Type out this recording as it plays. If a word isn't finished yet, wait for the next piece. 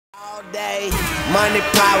All day, money,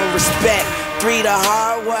 power, respect, 3 the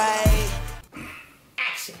hard way.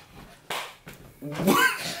 Action.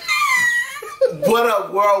 What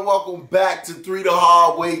up, world? Welcome back to 3 the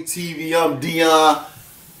Hard Way TV. I'm Dion.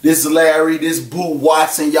 This is Larry. This is Boo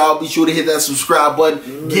Watson. Y'all be sure to hit that subscribe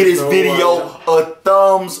button. Get this video a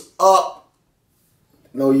thumbs up.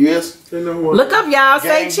 No, yes? They know who Look up, y'all.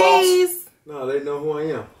 Say Gang cheese. No, they know who I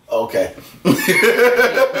am. Okay.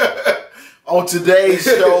 On today's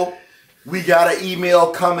show, we got an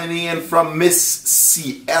email coming in from Miss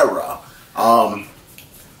Sierra. Come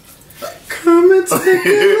and take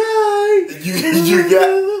a ride. You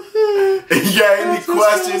got any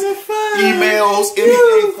questions, emails,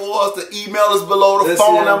 anything for us? The email is below, the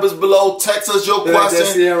phone number is below. Text us your question.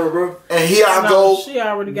 That's Sierra, bro. And here I go She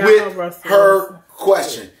already got with her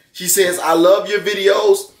question. She says, I love your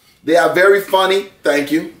videos. They are very funny.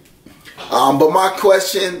 Thank you. But my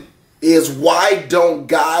question is, why don't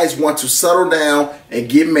guys want to settle down and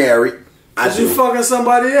get married? Cause you fucking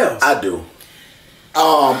somebody else. I do.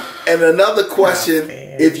 And another question,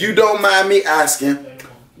 if you don't mind me asking,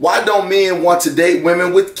 why don't men want to date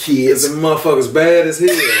women with kids? The motherfucker's bad as hell.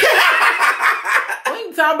 We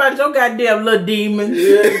ain't talking about your goddamn little demon.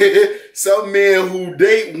 Yeah. Some men who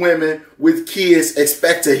date women with kids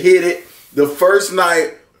expect to hit it the first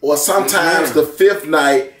night or sometimes the 5th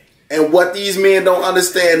night. And what these men don't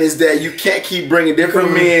understand is that you can't keep bringing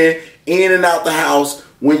different men in and out the house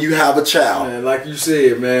when you have a child. Man, like you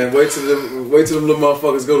said, man, wait till them little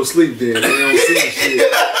motherfuckers go to sleep then. They don't see shit.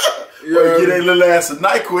 Well, get a little ass a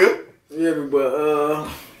NyQuil. Yeah, but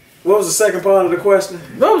what was the second part of the question?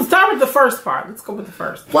 Well, start with the first part. Let's go with the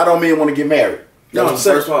first. Why don't men want to get married? No, the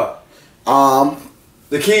second part.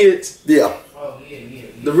 The kids. Yeah.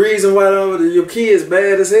 The reason why your kids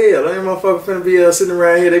bad as hell. Ain't motherfucker finna be sitting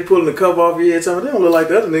around here. They pulling the cover off your head. Telling me they don't look like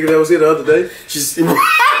the other nigga that was here the other day. She's Hey,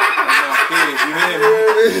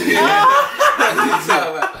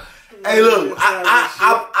 look,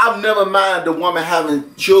 I've never minded the woman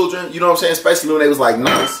having children. You know what I'm saying? Especially when they was like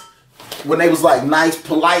nice. When they was like nice,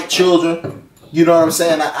 polite children. You know what I'm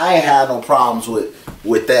saying? I ain't had no problems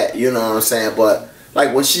with that. You know what I'm saying? But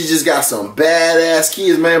like when she just got some badass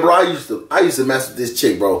kids, man, bro. I used to mess with this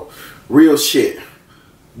chick, bro. Real shit.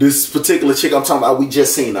 This particular chick I'm talking about, we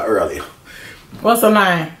just seen her earlier. What's her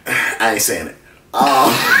name? I ain't saying it.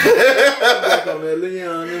 Back on that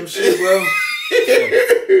Leon them shit, bro.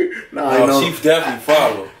 No, she definitely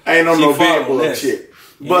follow. I ain't on no big bull shit.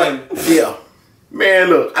 But yeah, man,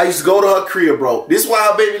 look, I used to go to her crib, bro. This is why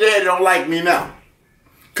her baby daddy don't like me now.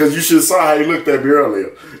 Cause you should have saw how he looked at me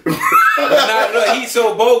earlier. But look, he's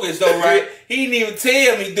so bogus though, right? He didn't even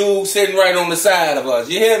tell me dude sitting right on the side of us.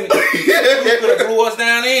 You hear me? He could have blew us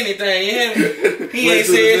down or anything. You hear me? He ain't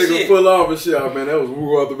said shit. Pull off and shit, man. That was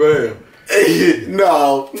woo out the band.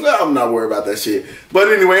 No, I'm not worried about that shit. But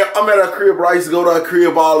anyway, I'm at her crib, bro. I used to go to her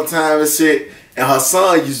crib all the time and shit. And her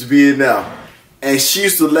son used to be in there. And she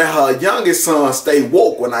used to let her youngest son stay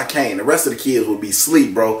woke when I came. The rest of the kids would be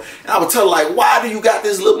asleep, bro. And I would tell her, like, why do you got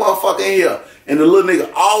this little motherfucker in here? And the little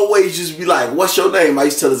nigga always just be like, what's your name? I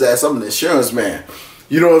used to tell his ass, I'm an insurance man.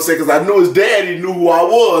 You know what I'm saying? Because I knew his daddy knew who I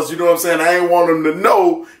was. You know what I'm saying? I ain't want him to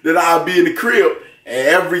know that I'd be in the crib. And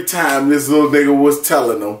every time this little nigga was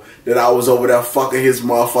telling him that I was over there fucking his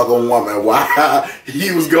motherfucking woman while he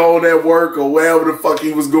was going at work or wherever the fuck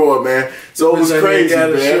he was going, man. So it was crazy,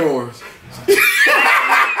 man.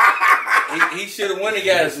 He should have went and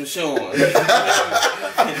got us some shorts. It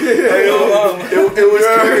was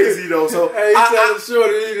crazy though. So hey, he tell the short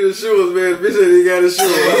he needed the shoes, man. Bitch said he got the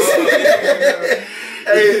shoes.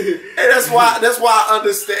 hey, that's why I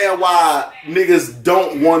understand why niggas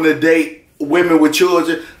don't want to date women with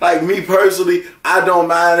children. Like me personally, I don't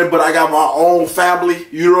mind it, but I got my own family.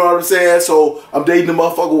 You know what I'm saying? So I'm dating a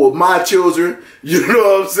motherfucker with my children. You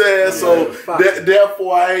know what I'm saying? So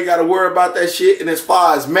therefore, I ain't got to worry about that shit. And as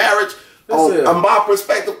far as marriage, on my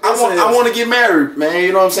perspective, I want to get married, man.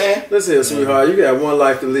 You know what I'm saying? Listen, sweetheart, you got one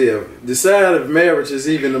life to live. Decide if marriage is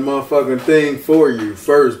even a motherfucking thing for you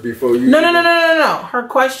first before you. No. Her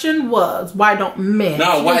question was, why don't men?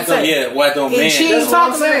 No, why don't men? That's what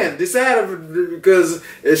I'm saying. Decide because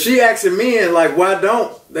if she asking men like, why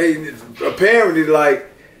don't they? Apparently, like.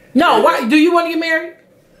 No, why do you want to get married?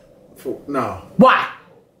 No. Why?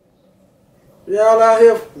 Y'all out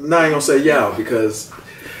here? No, I ain't gonna say y'all because.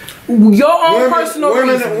 Your own personal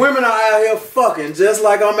reason. Women are out here fucking just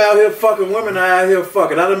like I'm out here fucking. Women are out here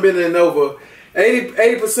fucking. I done been in over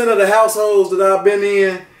 80% of the households that I've been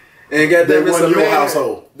in, and got that wasn't your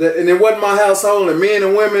household. And it wasn't my household. And men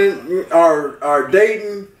and women are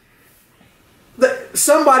dating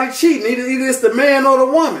Somebody cheating. Either it's the man or the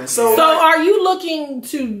woman. So are you looking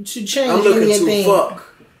to change I'm looking to anything? fuck.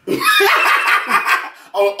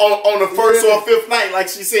 on the first or fifth night, like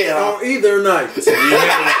she said. On either night. Either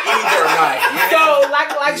night. So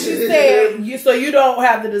like she said, you don't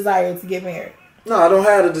have the desire to get married. No, I don't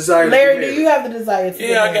have the desire. Larry, to get do you have the desire to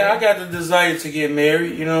get married? Yeah, I got the desire to get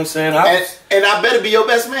married. You know what I'm saying? And I better be your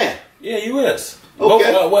best man. Yeah, you is.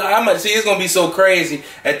 Okay. Well, I'm gonna see. It's gonna be so crazy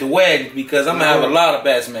at the wedding because I'm gonna have a lot of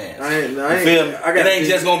best man. I feel me? It ain't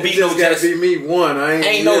just gonna be no just be me one.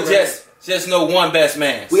 Ain't no just no one best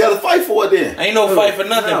man. We gotta fight for it then. Ain't no fight for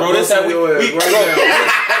nothing, bro. This how we bro.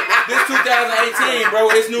 This 2018,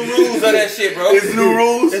 bro. It's new rules of that shit, bro. It's new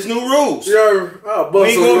rules. It's new rules. We ain't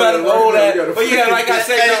going back to old that. But yeah, like I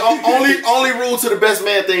said, only rule to the best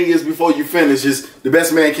man thing is before you finish is the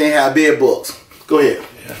best man can't have bed bugs. Go ahead.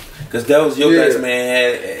 Because that was your best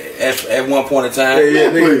man at one point in time.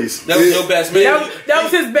 Please. That was your best man. That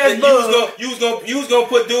was his best bug. You was gonna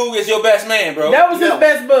put dude as your best man, bro. That was his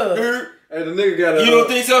best bug. Hey, the nigga got a. You don't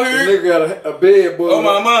think so, here? The nigga got a bed bug. Oh,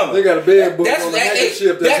 my mama. They got a bed bug That's on the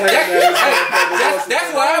handkerchief that's hanging out.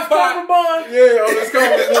 That's why I bought. Yeah, on this cover,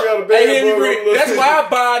 they got a bed bug. That's why I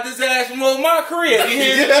bought this ass from over my crib. You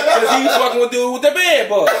hear me? Because he fucking with dude with the bed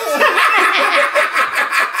bugs.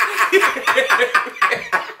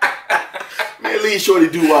 Man, leave Shorty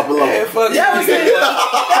Doo-Wop alone. Yeah, that was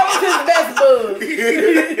his best bug.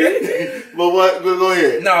 But what? Go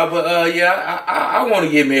ahead. No, but yeah, I want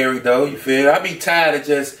to get married though. You feel? I be tired of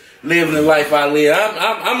just living the life I live.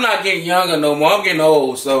 I'm not getting younger no more. I'm getting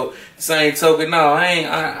old. So same token, no,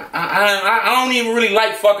 I don't even really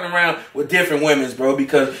like fucking around with different women's, bro.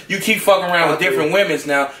 Because you keep fucking around with different women's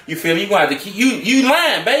now. You feel me? You gonna have to keep you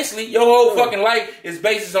lying. Basically, your whole fucking life is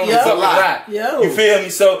based on the fucking lie. You feel me?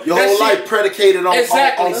 So your whole life predicated on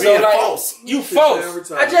exactly. on being false. You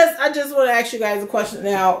false. I just want to ask you guys a question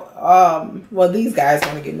now. Well, these guys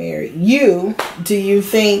want to get married. Do you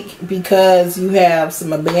think because you have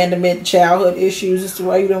some abandonment childhood issues is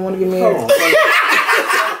why you don't want to get married?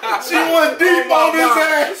 She went deep on his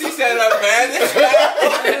ass. She said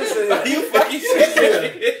abandonment. You fucking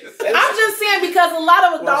serious? I'm just saying because a lot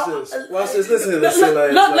of adults. Watch this. Listen to this. Look,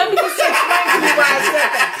 let me just explain to you why I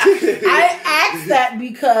said that. I asked that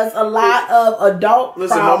because a lot of adult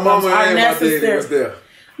problems are necessary.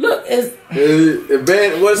 Look,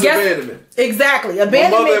 what's abandonment? Exactly,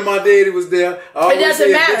 abandonment. My mother and my daddy was there. It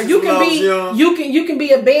doesn't matter. You can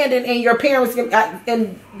be abandoned, and your parents and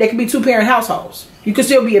they can be 2-parent households. You can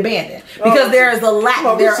still be abandoned because there is a lack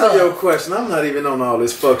thereof. Answer your question. I'm not even on all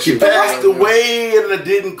this fuck shit. She passed away and I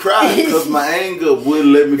didn't cry because my anger wouldn't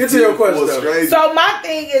let me. Get to your question. So my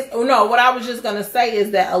thing is, what I was just gonna say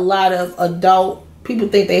is that a lot of adult people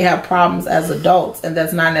think they have problems as adults, and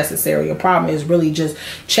that's not necessarily a problem. It's really just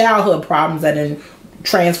childhood problems that then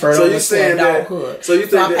transferred over to adulthood. So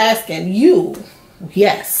I'm asking you,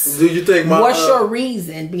 yes. Do you think what's your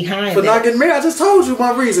reason behind for not getting married? I just told you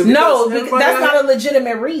my reason. No, that's not a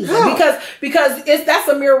legitimate reason. No. Because that's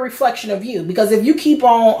a mere reflection of you. Because if you keep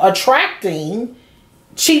on attracting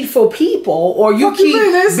cheatful people, or you keep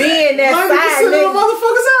being that side nigga, of the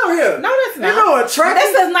motherfuckers out here. No, that's not. You know, attracting. That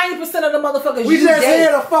says 90% of the motherfuckers. We just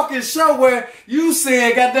had a fucking show where you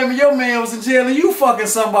said, "Goddamn, your man was in jail and you fucking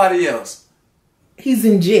somebody else." He's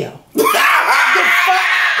in jail. The fuck?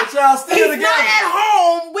 But y'all still together. He's not at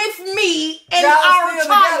home with me and our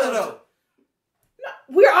child.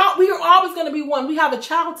 We're always going to be one. We have a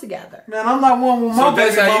child together. Man, I'm not one with my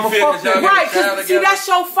baby mama. Right? See, that's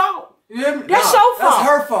your fault. That's your fault. That's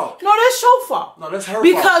her fault. No, that's your fault. No, that's her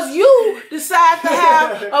because fault. Because you decide to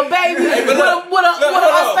have a baby with a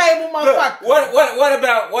unstable motherfucker.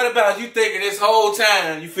 What about you thinking this whole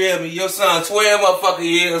time, you feel me, your son 12 motherfucking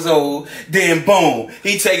years old, then boom,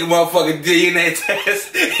 he take a motherfucking DNA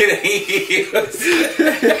test and he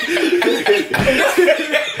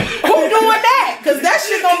Who doing that? Because that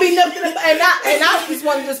shit gonna be nothing. And I just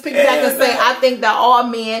want to just pick back and say, I think that all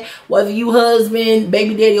men, whether you husband,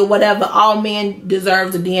 baby daddy, or whatever, all men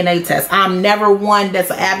deserve a DNA test. I'm never one that's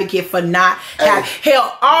an advocate for not having.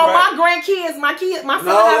 Hell, all my grandkids, my son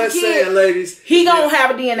have a kid. Ladies, he gonna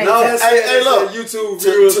have a DNA test. Hey, look, YouTube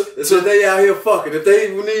viewers, so they out here fucking. If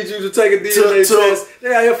they need you to take a DNA test,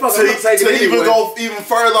 they out here fucking. To even go even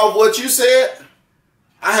further off what you said,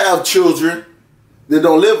 I have children that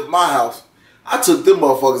don't live at my house. I took them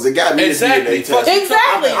motherfuckers and got me a DNA test.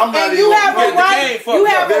 Exactly. And you have a right. You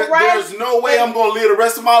have a right. There's no way I'm going to live the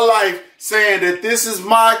rest of my life saying that this is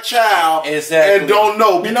my child and don't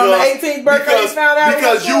know. Because, on the 18th birthday, you found out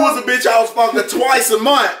because you was a bitch I was fucking twice a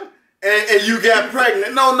month and you got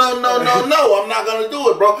pregnant. No. I'm not going to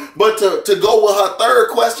do it, bro. But to go with her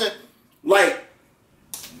third question, like,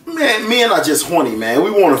 man, men are just horny, man.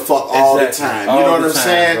 We want to fuck all the time. You know what I'm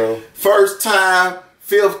saying? Bro. First time,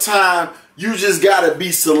 fifth time, you just gotta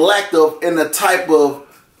be selective in the type of,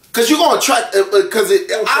 cause you're gonna attract, cause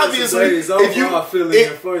it obviously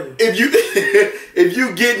if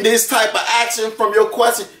you getting this type of action from your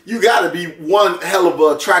question, you gotta be one hell of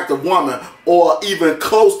an attractive woman, or even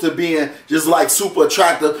close to being just like super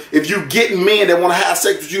attractive. If you getting men that want to have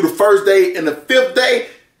sex with you the first day and the fifth day,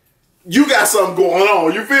 you got something going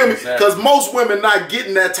on. You feel me? Because most women not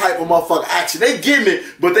getting that type of motherfucking action. They getting it,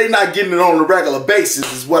 but they not getting it on a regular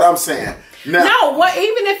basis. Is what I'm saying. Now, no, what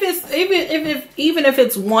even if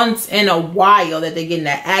it's once in a while that they getting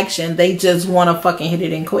that action, they just want to fucking hit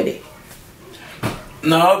it and quit it.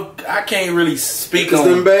 No, I can't really speak on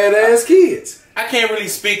them badass kids. I can't really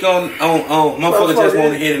speak on motherfuckers just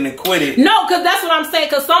want to hit it and quit it. No, because that's what I'm saying.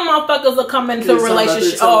 Because some motherfuckers will come into a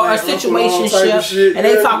relationship or a situationship, and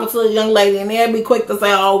they talking to a young lady, and they'll be quick to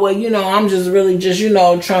say, "Oh, well, you know, I'm just really just, you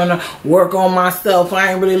know, trying to work on myself.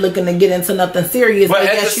 I ain't really looking to get into nothing serious." But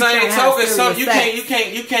at the same token, you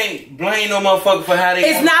can't blame no motherfucker for how they.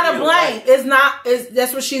 It's not a blame. It's not.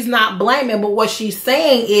 That's what she's not blaming. But what she's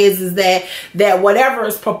saying is that whatever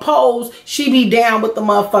is proposed, she be down with the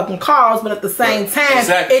motherfucking cause, but at the same time,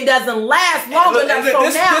 it doesn't last long enough.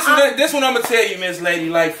 This one I'm gonna tell you, Miss Lady,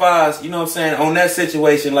 like Foz, you know what I'm saying, on that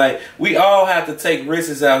situation, like, we all have to take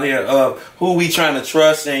risks out here of who we trying to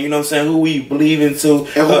trust, and you know what I'm saying, who we believe into,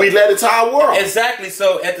 and who we let into our world. Exactly.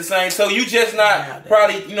 So at the same, so you just not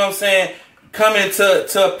probably, you know what I'm saying, coming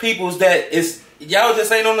to people's that is. Y'all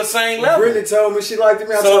just ain't on the same level. Brittany told me she liked me.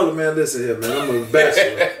 I told her, man, listen here, man, I'm a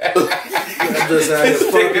bachelor. I'm just out here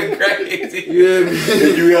fucking crazy. You hear me?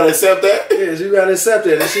 You gotta accept that? Yes, you gotta accept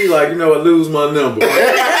that. And she like, you know what, lose my number.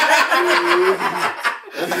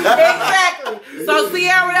 Exactly. So,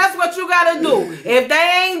 Sierra, that's what you gotta do. If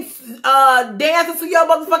they ain't dancing to your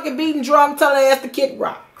motherfucking beating drum, tell their ass to kick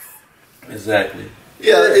rocks. Exactly.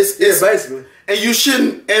 Yeah, it's basically. And you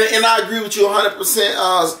shouldn't, and I agree with you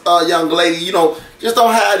 100%, young lady. You know, just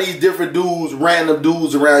don't have these different dudes, random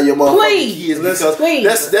dudes around your motherfucking kids,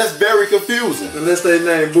 because that's very confusing. Unless they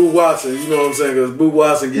name Boo Watson, you know what I'm saying? Because Boo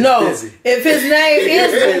Watson gets busy. If his name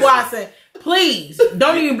is Boo Watson, please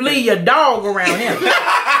don't even bleed your dog around him,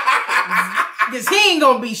 because he ain't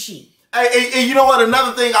gonna be shit. And you know what?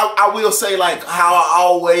 Another thing I will say, like how I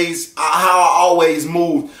always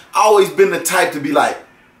move. I always been the type to be like,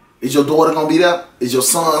 is your daughter gonna be there? Is your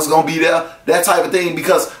son's gonna be there? That type of thing,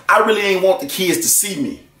 because I really ain't want the kids to see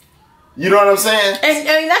me. You know what I'm saying? And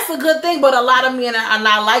I mean, that's a good thing, but a lot of men are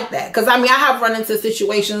not like that. Because I mean, I have run into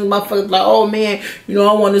situations, motherfuckers like, oh man, you know,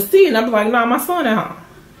 I want to see, and I'm like, nah, my son at home.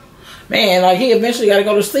 Man, like, he eventually got to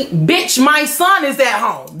go to sleep. Bitch, my son is at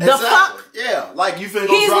home. The fuck? Yeah, like you finna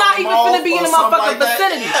go He's not even finna be in the motherfucking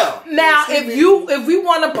vicinity. Yeah. Now, if we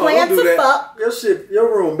want to plan to fuck, your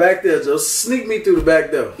room back there, just sneak me through the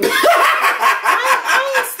back door.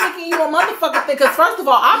 I ain't sneaking you a motherfucking thing. Because first of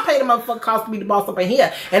all, I pay the motherfucking cost to be the boss up in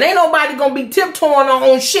here, and ain't nobody gonna be tiptoeing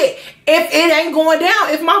on shit if it ain't going down.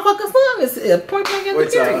 If my fucking son is here, point blank in the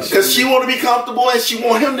period. Because she want to be comfortable and she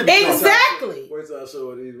want him to be exactly. Wait till I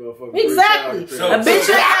show her these motherfuckers. Exactly. So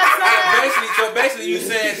basically, you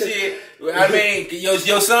saying shit. I mean,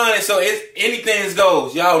 your son, so it's anything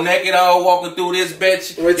goes. Y'all naked, all walking through this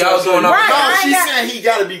bitch. Y'all doing all right. No, she's saying he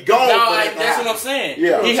got to be gone. No, that's what I'm saying.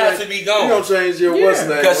 Yeah, he has to be gone. You gonna change your what's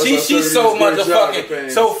name? Because she's so much a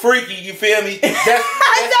fucking so freaky. You feel me? That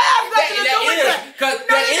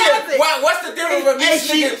is. What's the difference with me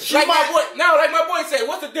sneaking? Like my boy said,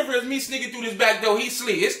 what's the difference with me sneaking through this back door? He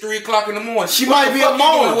sleep. It's 3 o'clock in the morning. She might be a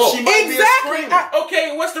mom. She might be a screamer.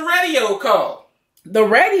 Okay, what's the radio called? The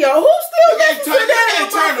radio? Who still can't turn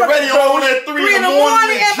the radio on at 3 in the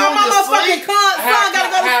morning and my motherfucking son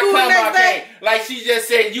gotta go to school the next day? Like she just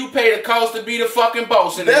said, you pay the cost to be the fucking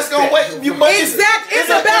boss. That's gonna wait. Exactly.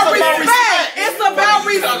 It's about respect. It's about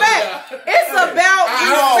respect. It's about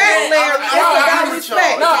respect, Larry. It's about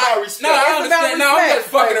respect. No, I understand. No, I'm just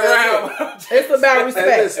fucking around. It's about respect.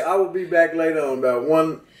 Hey, listen, I will be back later on about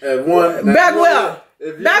one. Back well.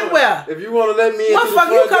 Back where? If you want to let me in,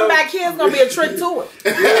 motherfucker, you come back here, it's gonna be a trick to it.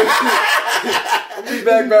 I'll be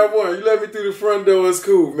back by 1. You let me through the front door, it's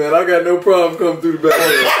cool, man. I got no problem coming through the back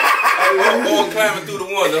door. Or climbing through the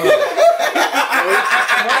window.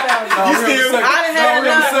 I done had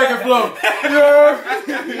enough. Second floor.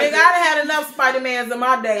 Nigga, I done had enough Spider-Mans in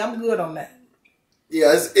my day. I'm good on that.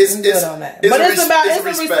 Yeah, it's good on that. It's But a it's a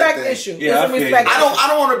respect thing. issue. Yeah, it's a I feel respect you. issue. I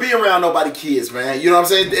don't want to be around nobody kids, man. You know what I'm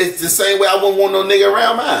saying? It's the same way I wouldn't want no nigga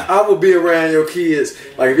around mine. I would be around your kids.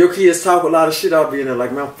 Like if your kids talk a lot of shit, I'll be in there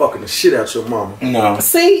like, man, I'm fucking the shit out your mama. No.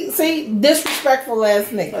 See, disrespectful ass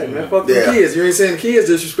nigga. Like, man, fuck Yeah. the kids. You ain't saying the kids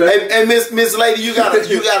disrespect. And Miss Lady, you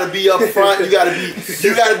gotta be up front. You gotta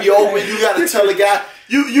be open. You gotta tell the guy.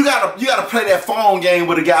 You gotta play that phone game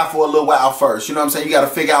with a guy for a little while first. You know what I'm saying? You gotta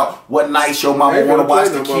figure out what nights your mama want to watch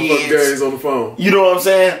the Games kids. on the phone. You know what I'm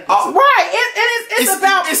saying? Right. It's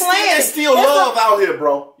about playing. It's still love out here,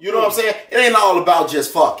 bro. You know what I'm saying? It ain't all about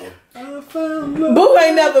just fucking. Boo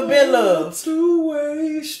ain't never been loved.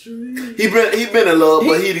 Two-way street. He been in love,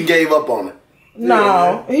 but he didn't gave up on it.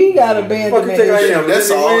 No, he got a band. Fucking think I am. That's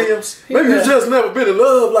Lenny all. Williams. Maybe you just never been in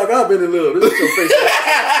love like I've been in love. This is your face.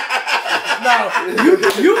 No,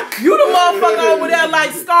 you the motherfucker over there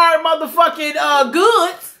like Scar motherfucking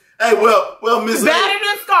Goods. Hey, well, Miss Better Lady,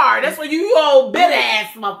 than Scar. That's what you old bitter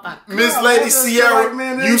ass motherfucker. Miss Lady that's Sierra, right,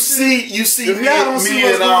 man, you that see If me y'all don't see and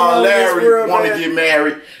what's going on in this Larry world, want to man. get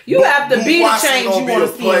married. You have to be the Watson change gonna you be want a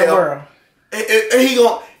to see in the player. world. And he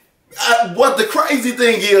gonna. What the crazy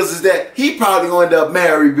thing is that he probably gonna end up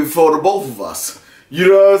married before the both of us. You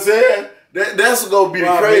know what I'm saying? That's gonna be the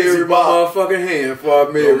crazy my part. motherfucking hand before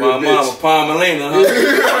I marry My a mama, bitch. Palmelina, huh?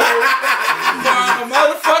 Palmer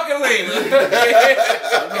motherfucking Lena.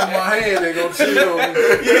 My hand ain't gonna cheat on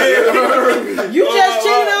me. You just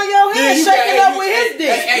cheating on your Yeah, hand, you shaking got- up with his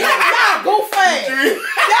dick. Hey, Y'all go fast.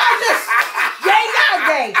 Y'all just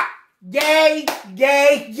gay.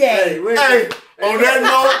 Hey, wait. Hey, on that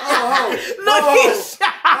note, Look, he's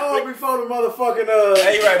Oh, before the motherfucking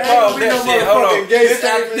Hey, you right, ain't pause gonna be that no shit. Hold on. motherfucking gay This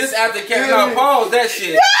statements. after Kevin, Yeah. no, pause that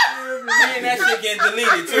shit. Man, that shit getting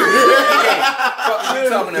deleted too. What you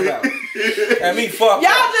talking about? And me fuck.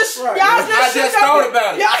 y'all just Right. I just shook up thought with-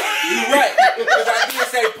 about it. Y'all- You right. Because I did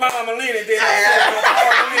say Palmelina, then I said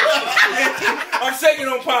Palmelina. I'm shaking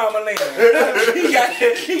on Palmelina. He got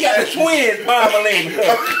the twins Palmelina.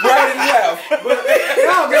 Right and left.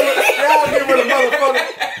 Y'all get with a motherfucker.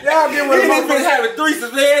 Y'all get with a These bitches motherfucker. having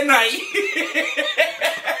threesomes every night.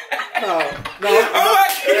 No, Oh my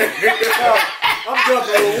God. I'm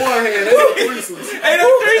jumping with one hand. Ain't no threesomes. Ain't no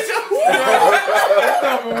threesomes.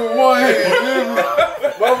 Jumping with one hand.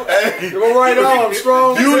 My right arm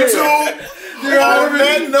strong. as hell. YouTube. On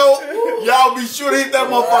that note, y'all be sure to hit that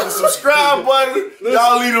motherfucking subscribe button.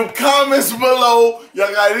 Y'all leave them comments below.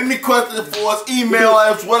 Y'all got any questions for us? Email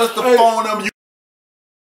us. What is the phone number you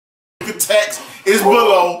can text? Is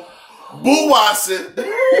below. Boo Watson,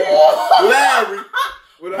 Larry,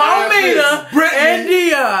 With an Palmina Brittany, and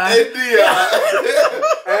Dion. and Dion.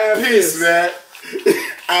 iron Peace, fist. man.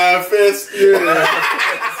 Iron Fist.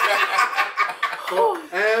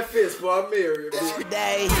 Iron fist for I marry a bitch.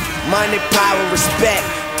 Day, money, power, respect.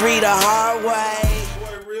 3 the hard way.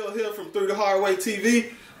 Boy Real here from 3 the Hard Way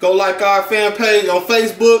TV. Go like our fan page on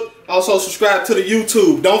Facebook. Also subscribe to the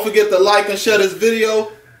YouTube. Don't forget to like and share this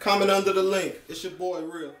video. Comment under the link. It's your boy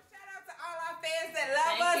Real. Shout out to all our fans that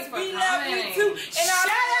love Thank us. you for We love you coming. too. And all Shout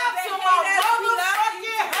the out fans to that hate us, we my love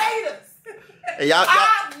you motherfucking too. haters. Hey, y'all, I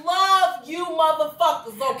love you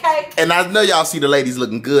motherfuckers, okay? and I know y'all see the ladies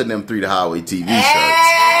looking good in them 3 the Highway TV shirts.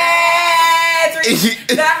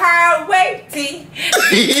 The Hard Way T.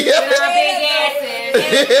 Big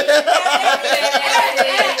asses.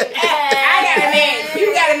 I got a man.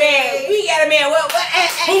 You got a man. We got a man. What?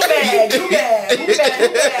 Who bad? Who bad? Who bad?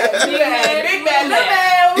 Who bad? Big bad, big bad, little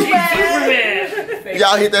bad, who bad?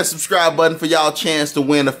 Y'all hit that subscribe button for y'all chance to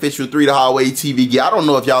win official 3 the Highway TV gear. I don't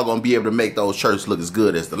know if y'all gonna be able to make those shirts look as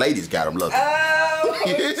good as the ladies got them looking. Shout